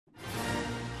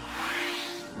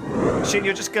Shin,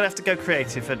 you're just going to have to go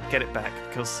creative and get it back,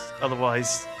 because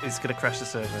otherwise it's going to crash the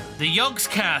server. The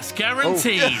Yogscast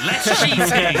guarantee less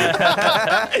cheating.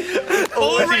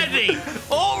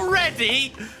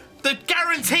 Already, the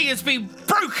guarantee has been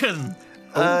broken.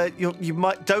 You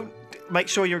might make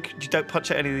sure you don't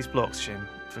punch out any of these blocks, Shin.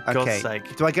 For God's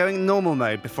sake. Do I go in normal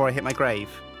mode before I hit my grave?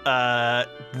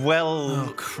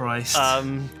 Oh Christ.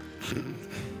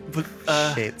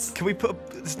 Shit. Can we put?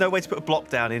 There's no way to put a block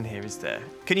down in here, is there?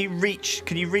 Can you reach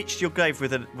your grave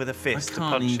with a fist I to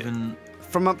can't punch even.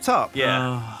 From up top?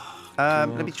 Yeah.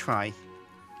 Let me try.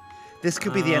 This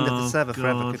could be the end of the server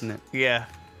forever, couldn't it? Yeah.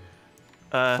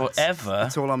 Forever?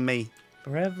 It's all on me.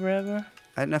 Forever?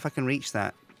 I don't know if I can reach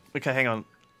that. Okay, hang on.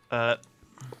 Okay.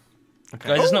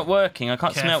 Guys, it's not working. I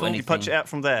can't smell Careful. anything. You punch it out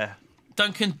from there.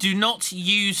 Duncan, do not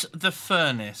use the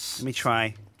furnace. Let me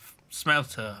try.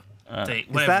 Smelter. Is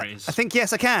Whatever that? it is. I think,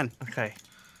 yes, I can. Okay.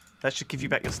 That should give you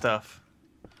back your stuff.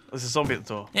 There's a zombie at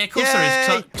the door. Yeah, of course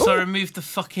there is. Because I removed the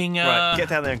fucking right, get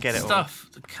down there and get it all. stuff.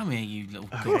 Come here, you little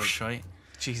bitch, right?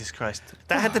 Jesus Christ.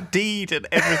 That had the deed and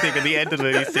everything at the end of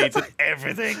these deeds and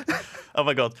everything. Oh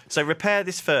my God. So repair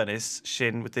this furnace,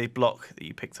 Shin, with the block that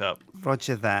you picked up.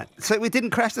 Roger that. So we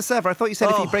didn't crash the server. I thought you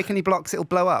said if you break any blocks, it'll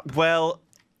blow up. Well,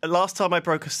 last time I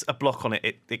broke a block on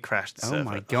it, it crashed the server. Oh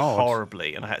my God.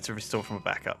 Horribly, and I had to restore from a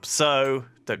backup. So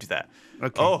don't do that.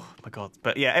 Okay. Oh my God.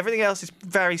 But yeah, everything else is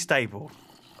very stable.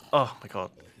 Oh my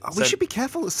God. We should be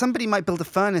careful. Somebody might build a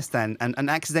furnace then and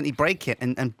accidentally break it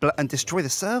and destroy the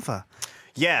server.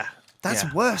 Yeah.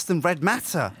 That's worse than red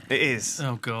matter. It is.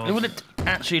 Oh God. Will it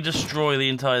actually destroy the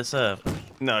entire server?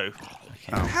 No.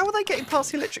 Okay. How are they getting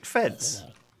past the electric fence?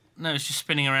 No, it's just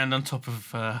spinning around on top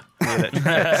of The electric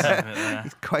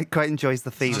fence. Quite enjoys the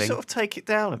Just feeling. sort of take it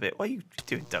down a bit. What are you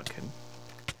doing, Duncan?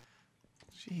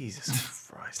 Jesus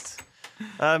Christ.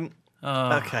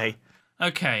 Okay.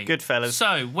 Okay. Good fellas.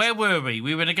 So, where were we?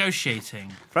 We were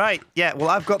negotiating. Right, yeah, well,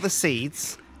 I've got the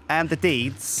seeds and the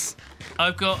deeds.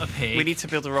 I've got a pig. We need to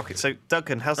build a rocket. So,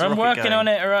 Duncan, how's the I'm rocket working going? on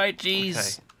it, all right,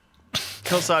 jeez. Okay.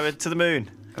 Come, Simon, to the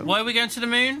moon. Why are we going to the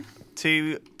moon?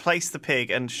 To place the pig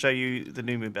and show you the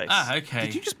new moon base. Ah, okay.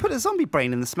 Did you just put a zombie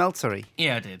brain in the smeltery?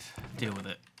 Yeah, I did. Deal with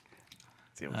it.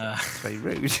 It's very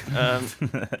rude.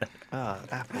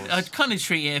 Apples. I'd kind of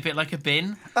treat it a bit like a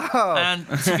bin. Oh. And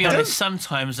to be honest,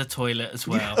 sometimes a toilet as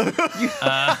well. Look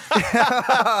at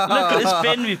this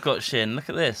bin we've got, Shin. Look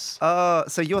at this.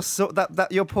 So your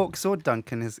your pork sword,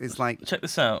 Duncan, is like... Check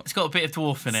this out. It's got a bit of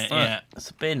dwarf in it, yeah.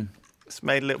 It's a bin. It's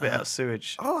made a little bit out of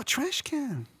sewage. Oh, a trash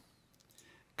can.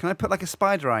 Can I put like a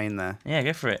spider eye in there? Yeah,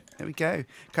 go for it. There we go.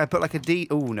 Can I put like a deed?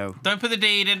 Oh, no. Don't put the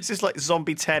deed in. This is like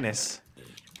zombie tennis.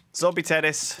 Zombie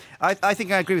tennis. I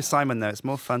think I agree with Simon, though. It's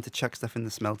more fun to chuck stuff in the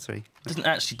smeltery. It doesn't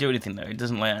actually do anything, though. It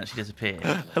doesn't, like, actually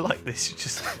disappear. I like this. You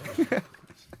just... good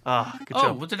Oh,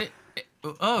 job. what did it...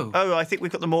 Oh. Oh, I think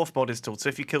we've got the morph mod installed. So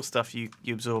if you kill stuff, you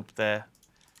absorb their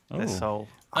soul.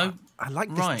 Oh, I like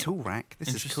this right. tool rack. This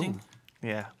is cool. Interesting.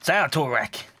 Yeah. It's our tool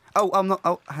rack. Oh, I'm not...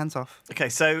 Oh, hands off. Okay,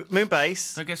 so moon base.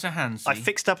 So get your hands. I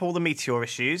fixed up all the meteor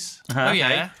issues. Oh,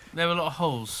 yeah. There were a lot of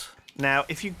holes. Now,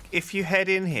 if you head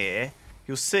in here,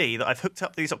 you'll see that I've hooked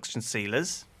up these oxygen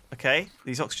sealers. Okay,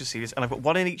 these oxygen sealers, and I've got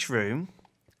one in each room.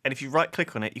 And if you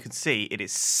right-click on it, you can see it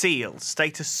is sealed,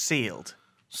 status sealed.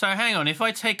 So hang on, if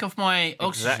I take off my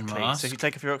oxygen mask, So if you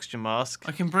take off your oxygen mask,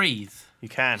 I can breathe. you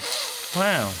can.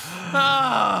 Wow.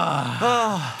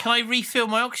 Can I refill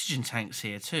my oxygen tanks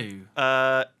here too?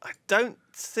 I don't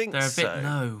think They're a so. bit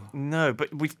low. No,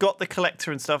 but we've got the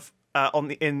collector and stuff on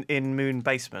the in Moon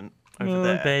basement over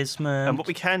there. Basement. And what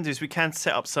we can do is we can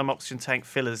set up some oxygen tank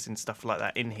fillers and stuff like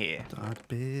that in here.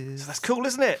 So that's cool,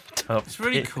 isn't it? It's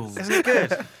really cool. Isn't it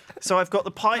good? So I've got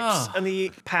the pipes and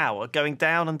the power going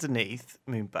down underneath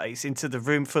Moonbase into the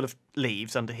room full of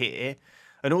leaves under here,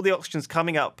 and all the oxygen's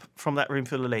coming up from that room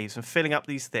full of leaves and filling up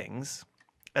these things,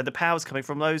 and the power's coming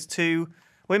from those two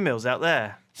windmills out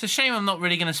there. It's a shame I'm not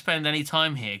really going to spend any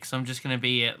time here because I'm just going to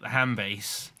be at the ham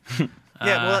base. Yeah,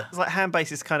 well, it's like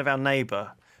Handbase is kind of our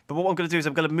neighbour. But what I'm going to do is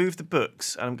I'm going to move the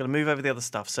books and I'm going to move over the other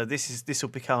stuff. So this will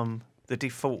become the de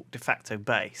facto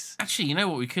base. Actually, you know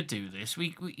what we could do with this? We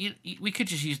could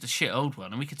just use the shit old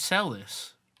one and we could sell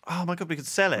this. Oh my God, we could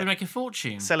sell it. We'd make a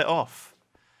fortune. Sell it off.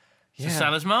 It's a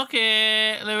seller's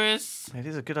market, Lewis. It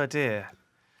is a good idea.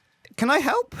 Can I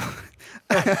help?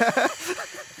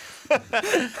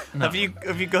 No. Have you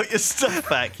got your stuff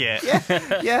back yet?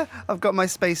 Yeah, I've got my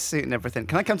spacesuit and everything.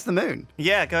 Can I come to the moon?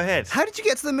 Yeah, go ahead. How did you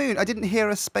get to the moon? I didn't hear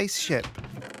a spaceship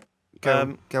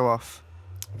go off.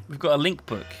 We've got a link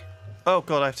book. Oh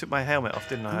God, I took my helmet off,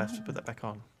 didn't I? I have to put that back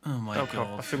on. Oh my Oh God.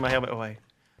 God, I threw my helmet away.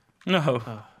 No.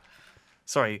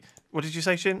 Sorry, What did you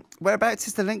say, Shin? Whereabouts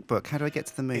is the link book? How do I get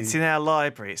to the moon? It's in our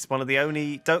library. It's one of the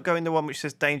only... Don't go in the one which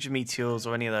says danger meteors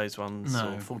or any of those ones.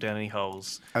 No. Or fall down any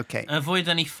holes. Okay. Avoid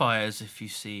any fires if you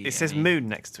see. It says moon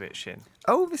next to it, Shin.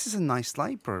 Oh, this is a nice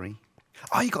library.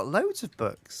 Oh, you got loads of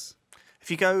books.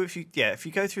 If you go through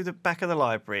the back of the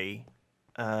library,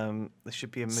 there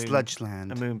should be a moon.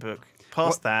 Sludgeland. A moon book.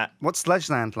 Past that. What's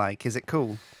Sludgeland like? Is it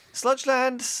cool?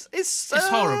 Sludgeland is... It's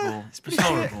horrible. It's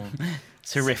horrible.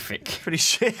 It's horrific. Pretty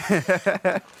shit.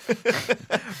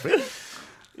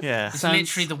 Yeah. It's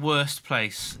literally the worst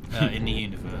place in the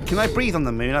universe. Can I breathe on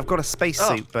the moon? I've got a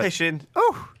spacesuit, but... Hey, Shin.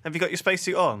 Oh! Have you got your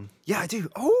spacesuit on? Yeah, I do.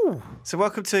 Oh! So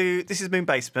welcome to... This is Moon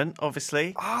Basement,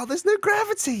 obviously. Oh, there's no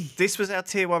gravity. This was our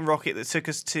Tier 1 rocket that took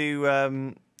us to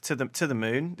the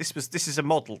moon. This is a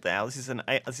model now. This is an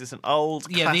old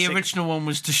Yeah, the classic... original one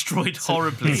was destroyed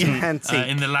horribly Antique.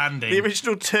 in the landing. The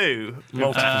original 2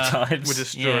 Multiple times. were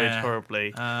destroyed yeah.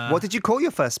 horribly. What did you call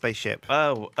your first spaceship?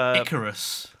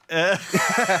 Icarus. and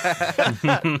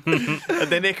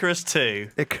then Icarus 2.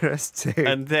 Icarus 2.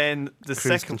 And then the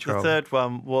Control. third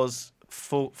one was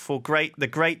for the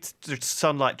great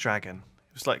sunlight dragon.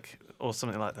 It was like, or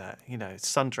something like that. You know,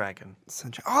 sun dragon.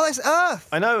 Oh, there's Earth!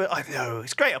 I know.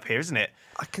 It's great up here, isn't it?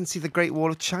 I can see the Great Wall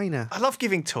of China. I love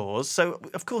giving tours. So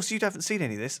of course you haven't seen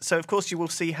any of this. So of course you will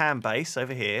see Ham Base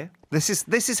over here. This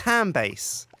is Ham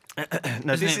Base.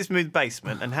 No, this is Moon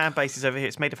Basement, and Ham Base is over here.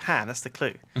 It's made of ham. That's the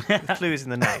clue. The clue is in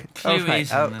the name. Clue Okay.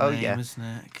 is in the name, Yeah. isn't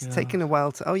it? It's taken a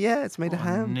while to... Oh, yeah, it's made of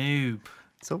ham. Noob.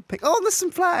 It's all pink. Oh, there's some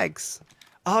flags.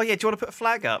 Oh yeah, do you want to put a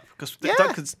flag up? Because Yeah.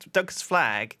 Duncan's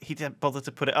flag, he didn't bother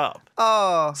to put it up.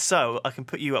 Oh, So I can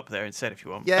put you up there instead if you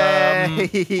want.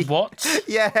 yay! What?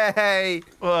 Yay!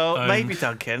 Well, maybe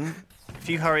Duncan, if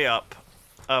you hurry up,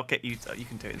 I'll get you. You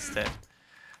can do it instead.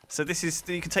 So this is.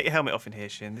 You can take your helmet off in here,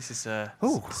 Shin. This is a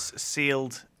Ooh.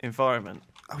 sealed environment.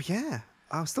 Oh, yeah.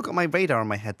 I've still got my radar on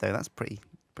my head, though. That's pretty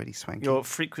swanky. Your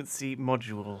frequency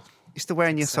module. You're still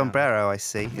wearing your sombrero, I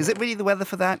see. Is it really the weather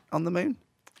for that on the moon?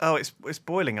 Oh, it's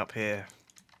boiling up here.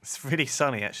 It's really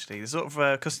sunny actually. There's sort of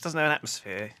because it doesn't have an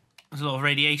atmosphere. There's a lot of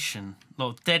radiation. A lot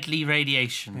of deadly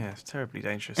radiation. Yeah, it's terribly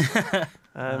dangerous.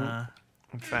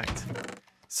 In fact.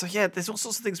 So yeah, there's all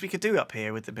sorts of things we could do up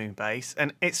here with the moon base,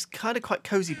 and it's kind of quite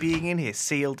cosy being in here,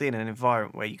 sealed in an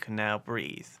environment where you can now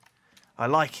breathe. I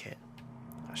like it.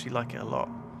 I actually like it a lot.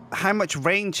 How much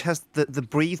range has the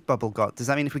breathe bubble got? Does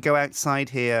that mean if we go outside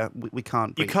here, we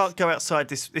can't breathe? You can't go outside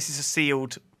this. This is a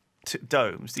sealed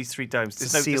domes. These 3 domes.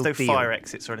 It's a There's sealed no deal. fire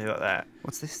exits or anything like that.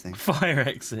 What's this thing? Fire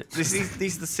exit.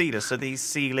 These are the sealers, so these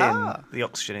seal in the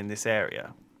oxygen in this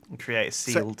area and create a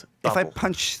sealed If I bubble.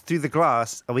 punch through the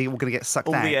glass, are we all going to get sucked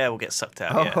All out? the air will get sucked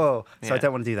out. Oh, yeah. so I Yeah.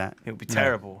 don't want to do that. It would be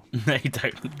terrible. No, you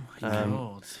don't.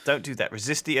 God. Don't do that.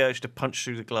 Resist the urge to punch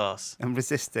through the glass. I'm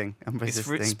resisting.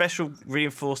 It's special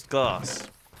reinforced glass.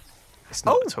 It's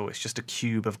not at all. It's just a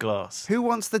cube of glass. Who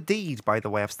wants the deed, by the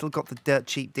way? I've still got the dirt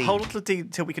cheap deed. Hold on to the deed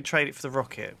until we can trade it for the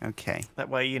rocket. Okay. That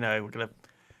way, you know, we're gonna.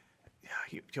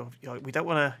 We don't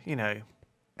want to, you know.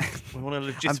 We want a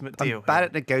legitimate I'm deal. bad here.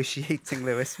 at negotiating,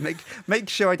 Lewis. Make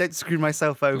sure I don't screw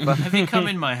myself over. Have you come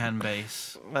in my hand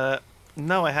base?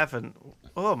 No, I haven't.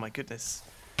 Oh my goodness.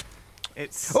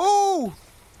 It's Oh!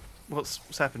 what's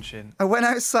happened, Shin? I went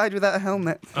outside without a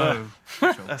helmet. Oh.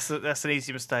 That's an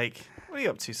easy mistake. What are you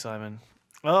up to, Simon?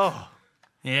 Oh.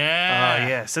 Yeah. Oh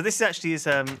yeah. So this actually is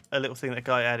a little thing that a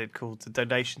guy added called the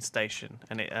donation station,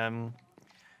 and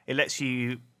it lets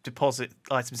you deposit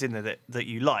items in there that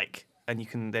you like, and you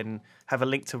can then have a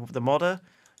link to the modder.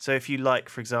 So if you like,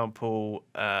 for example,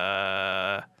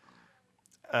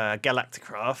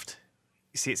 Galacticraft,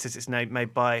 you see it says it's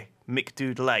made by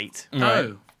McDoodle8,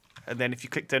 Oh. and then if you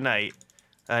click donate,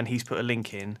 and he's put a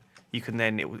link in, you can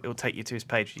then it'll take you to his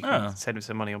page. You can send him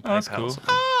some money on PayPal. that's cool. or something.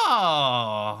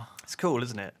 Oh. It's cool,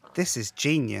 isn't it? This is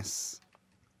genius.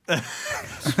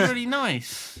 It's really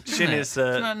nice. Shin isn't it? is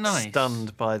Isn't that nice?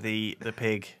 stunned by the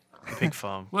pig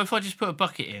farm. What if I just put a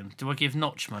bucket in? Do I give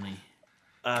Notch money?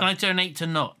 Can I donate to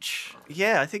Notch?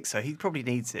 Yeah, I think so. He probably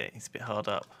needs it. He's a bit hard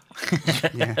up.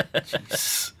 Yeah.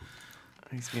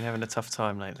 He's been having a tough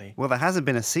time lately. Well, there hasn't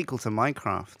been a sequel to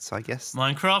Minecraft, so I guess.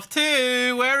 Minecraft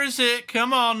 2, where is it?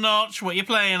 Come on, Notch. What are you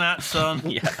playing at, son?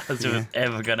 Yeah, as if it's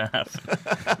ever gonna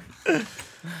happen.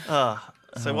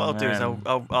 So what I'll do is man.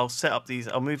 I'll set up these.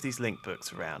 I'll move these link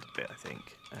books around a bit, I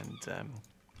think. And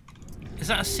Is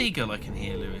that a seagull I can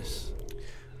hear, Lewis?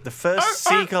 the first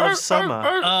seagull of summer.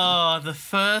 Oh, the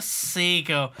first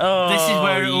seagull. Oh, This is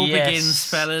where it all yes. begins,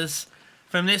 fellas.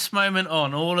 From this moment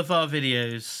on, all of our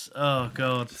videos. Oh,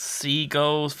 God.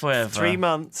 Seagulls forever. 3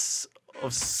 months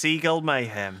of seagull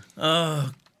mayhem.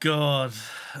 Oh, God.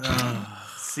 Oh.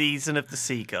 Season of the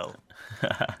seagull.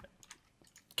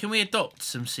 Can we adopt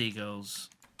some seagulls?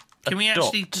 Can we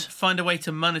actually find a way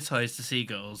to monetize the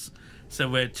seagulls so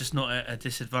we're just not at a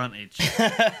disadvantage?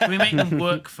 Can we make them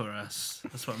work for us?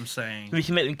 That's what I'm saying. We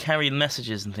can make them carry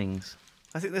messages and things.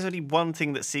 I think there's only one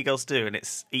thing that seagulls do, and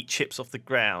it's eat chips off the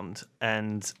ground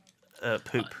and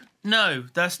poop. No,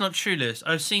 that's not true, Lewis.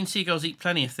 I've seen seagulls eat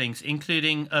plenty of things,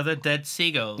 including other dead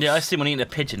seagulls. Yeah, I seen one eating a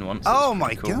pigeon once. Oh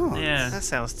my god. Yeah. That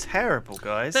sounds terrible,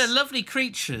 guys. They're lovely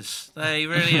creatures. They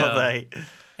really are. Are they?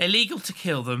 Illegal to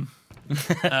kill them.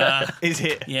 Is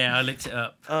it? Yeah, I looked it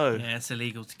up. Oh. Yeah, it's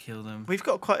illegal to kill them. We've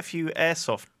got quite a few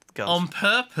airsoft guns. On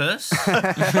purpose. You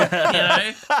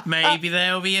know, maybe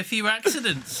there'll be a few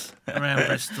accidents around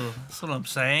Bristol. That's all I'm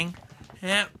saying.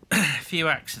 Yeah, a few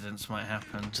accidents might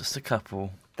happen. Just a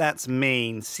couple. That's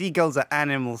mean. Seagulls are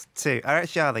animals too.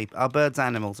 Actually, are they? Are birds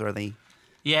animals or are they?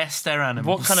 Yes, they're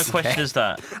animals. What kind of question is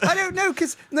that? I don't know,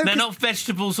 because They're not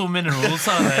vegetables or minerals,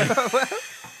 are they?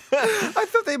 I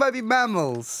thought they might be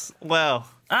mammals. Well,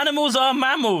 Animals are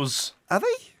mammals. Are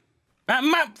they?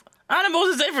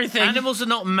 Animals is everything. Animals are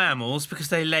not mammals because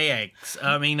they lay eggs.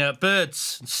 I mean,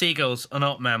 birds and seagulls are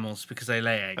not mammals because they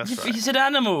lay eggs. that's right. You said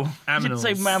animal. Aminals. You didn't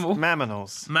say mammal.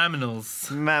 Mammals. Mammals.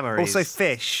 Mammaries. Also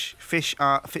fish.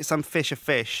 Some fish are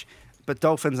fish, but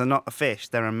dolphins are not a fish.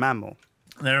 They're a mammal.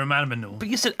 They're a mammal. But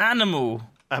you said animal.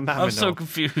 A mammal. I'm so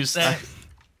confused.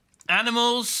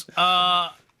 Animals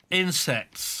are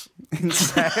insects.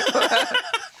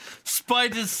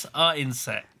 Spiders are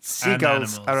insects.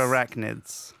 Seagulls and are animals.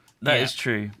 arachnids. That Yeah. is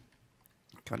true.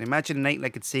 God, imagine an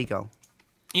 8-legged seagull.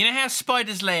 You know how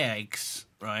spiders lay eggs,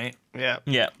 right? Yeah.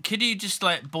 Yeah. Could you just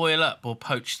like boil up or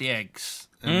poach the eggs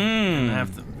and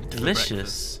have them for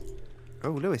Delicious. breakfast? Oh,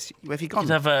 Lewis, where have you gone?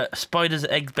 You'd have a spider's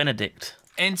egg Benedict.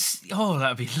 And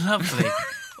that'd be lovely.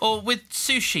 Or with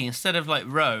sushi, instead of like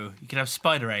roe, you could have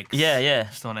spider eggs. Yeah, yeah.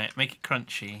 Just on it, make it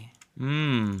crunchy.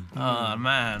 Mmm. Oh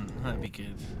man, that'd be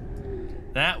good.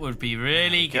 That would be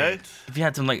really Go. good. If you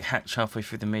had them like hatch halfway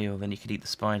through the meal, then you could eat the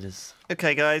spiders.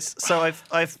 Okay, guys. So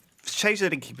I've changed the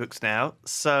linky books now.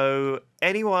 So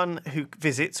anyone who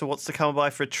visits or wants to come by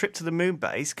for a trip to the moon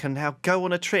base can now go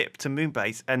on a trip to moon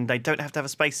base, and they don't have to have a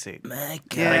spacesuit. Yay. They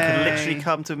can literally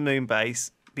come to moon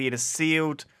base, be in a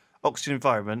sealed oxygen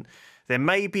environment. There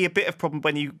may be a bit of problem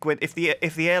if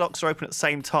the airlocks are open at the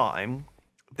same time,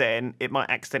 then it might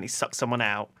accidentally suck someone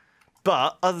out.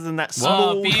 But other than that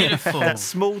small, beautiful. that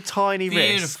small tiny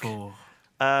risk, Beautiful.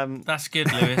 That's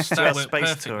good, Lewis. to That our worked space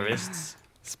perfectly. tourists,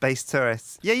 Space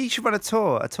tourists. Yeah, you should run a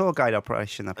tour guide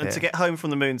operation up and here. to get home from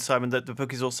the moon, Simon, the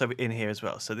book is also in here as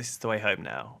well. So this is the way home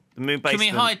now. The moon base. Can we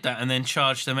hide that and then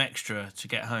charge them extra to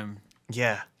get home?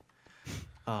 Yeah.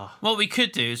 What we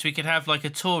could do is we could have like a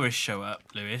tourist show up,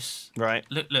 Lewis. Right.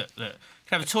 Look. Could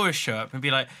have a tourist show up and be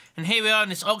like, and here we are in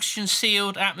this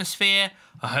oxygen-sealed atmosphere.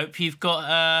 I hope you've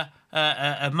got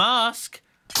a mask.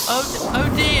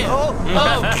 Oh dear. Oh,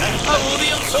 all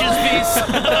the oxygen's been.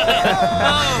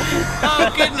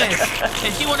 oh goodness.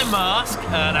 If you want a mask,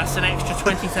 that's an extra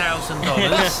 $20,000.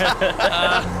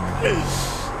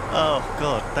 Oh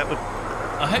God, that would.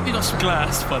 I hope you got some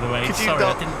glass, by the way. Could you Sorry,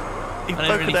 not- I didn't. You've I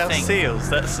don't broken really down think. seals.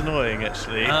 That's annoying,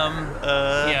 actually.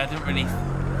 Yeah, I didn't really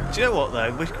Do you know what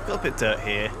though? We've got a bit of dirt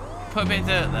here. put a bit of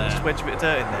dirt there. Wedge a bit of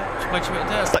dirt in there. Wedge a bit of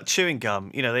dirt. It's like chewing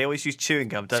gum. You know, they always use chewing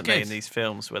gum, don't they, good. in these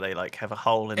films where they like have a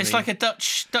hole in. It's like a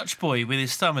Dutch boy with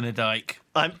his thumb in a dike.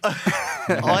 Have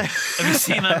Have you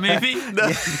seen that movie?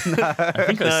 I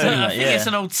think I've seen I that, think yeah. it's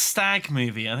an old stag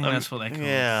movie. I think that's what they're called.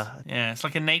 Yeah, Yeah, it's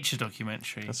like a nature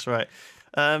documentary. that's right.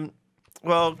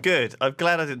 Well, good. I'm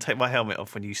glad I didn't take my helmet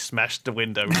off when you smashed the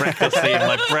window recklessly in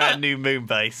my brand new moon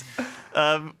base.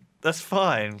 That's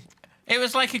fine. It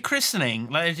was like a christening,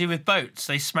 like they do with boats.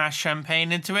 They smash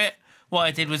champagne into it. What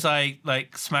I did was I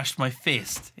smashed my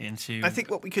fist into. I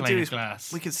think what we could plain do is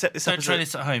glass. we could set this Don't up. as try a-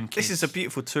 this at home, kids. This is a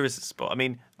beautiful tourist spot. I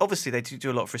mean, obviously they do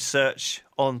a lot of research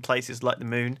on places like the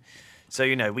moon, so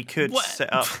you know we could What?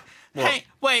 set up. What? Hey,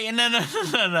 wait, no.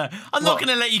 I'm not What? going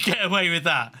to let you get away with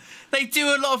that. They do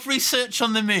a lot of research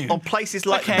on the moon. On places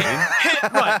like Okay. the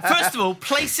moon, Right, first of all,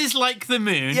 places like the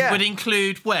moon Yeah. would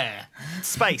include where?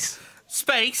 space.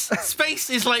 Space. Space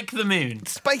is like the moon.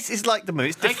 Space is like the moon.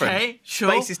 It's different. Okay,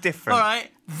 sure. Space is different. All right,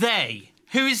 they.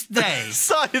 Who is they?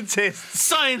 Scientists.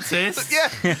 Scientists.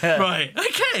 Yeah. Right.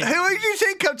 Okay. Who do you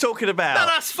think I'm talking about? No,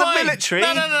 that's fine. The military.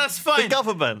 No, that's fine. The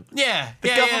government. Yeah. The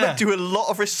government do a lot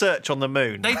of research on the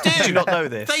moon. They do. Did you not know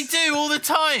this? They do all the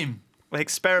time. They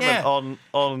experiment Yeah.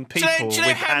 on people Do you know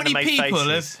with how many anime people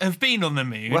faces. have been on the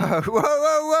moon? Whoa.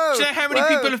 Do you know how many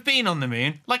people have been on the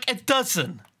moon? Like a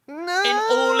dozen No. in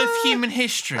all of human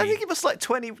history. I think it was like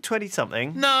 20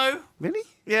 something. No, Really?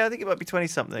 Yeah, I think it might be 20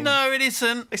 something. no, it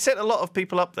isn't. They sent a lot of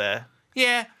people up there.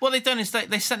 Yeah, what they've done is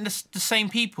they sent us the same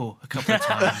people a couple of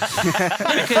times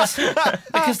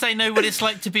because they know what it's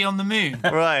like to be on the moon.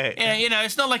 Right. Yeah, you know,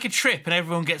 it's not like a trip and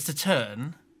everyone gets to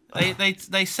turn.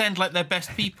 They send like their best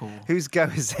people. Whose go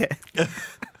is it?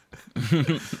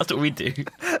 That's what we do.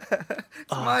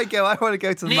 It's my go. I want to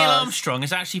go to Neil Mars. Armstrong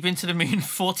has actually been to the moon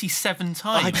 47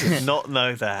 times. I did not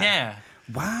know that. Yeah.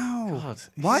 Wow. God.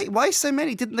 Why so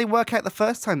many? Didn't they work out the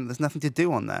first time that there's nothing to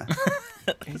do on there?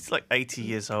 He's like 80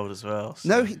 years old as well. So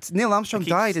No, Neil Armstrong They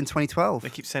keep- died in 2012. They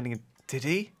keep sending him. Did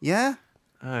he? Yeah,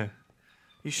 Oh.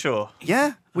 You sure?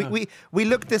 yeah. We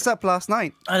looked this up last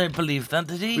night. I don't believe that,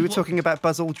 did he? We were talking about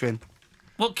Buzz Aldrin.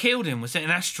 What killed him? Was it an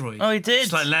asteroid? Oh, he did.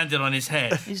 Just like landed on his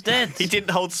head. He's dead. He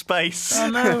didn't hold space. Oh,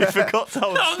 no. He forgot to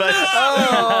hold space.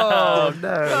 Oh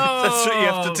no! That's what you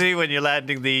have to do when you're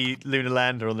landing the lunar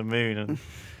lander on the moon. And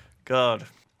God,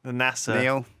 the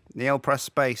NASA. Neil, press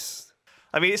space.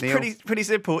 I mean, it's Neil. pretty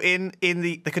simple. In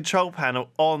the control panel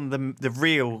on the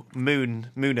real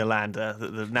lunar lander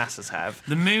that the NASA's have,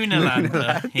 The Mooner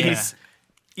Lander.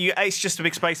 Yeah. it's just a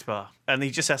big space bar, and he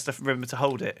just has to remember to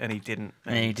hold it, and he didn't.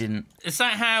 No, he didn't. Is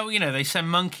that how, you know, they send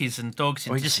monkeys and dogs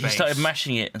into Or he space? started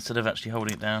mashing it instead of actually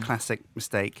holding it down. Classic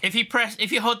mistake. If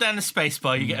you hold down the space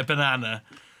bar, you get a banana.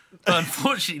 But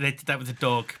unfortunately, they did that with the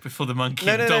dog before the monkey.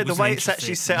 No. The dog The wasn't way it's interested.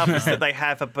 actually set up is that they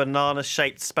have a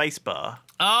banana-shaped space bar,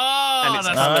 Oh, and it's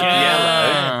that's coloured good.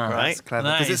 yellow, right? That's clever.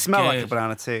 That Does it is smell like a good.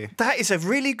 banana too? That is a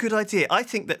really good idea. I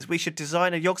think that we should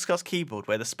design a Yogscast keyboard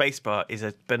where the space bar is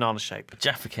a banana shape.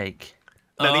 Jaffa cake.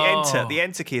 No, Oh. the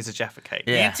enter key is a Jaffa cake.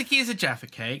 The Yeah. enter key is a Jaffa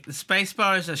cake. The space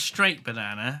bar is a straight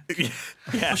banana.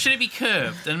 Yeah. Or should it be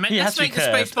curved? And Yeah, it let's has to be make the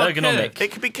space curved, bar ergonomic. curved.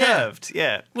 It could be curved,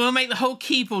 yeah, We'll make the whole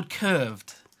keyboard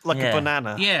curved. like Yeah. a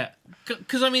banana. Yeah,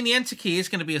 because I mean the enter key is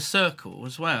going to be a circle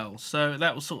as well, so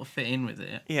that will sort of fit in with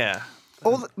it. Yeah.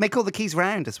 Make all the keys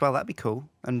round as well. That'd be cool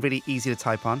and really easy to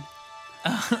type on.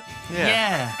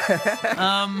 Yeah.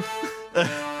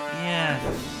 Yeah.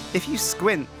 If you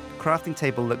squint, the crafting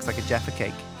table looks like a Jaffa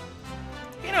cake.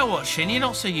 You know what, Shin? You're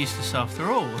not so useless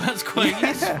after all. That's quite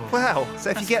useful. Wow. So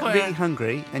if you That's get quite really a-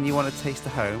 hungry and you want to taste the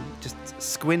home, just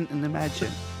squint and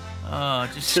imagine. Oh,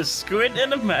 just Just squint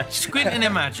and imagine. squint and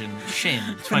imagine. Shin,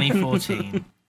 2014.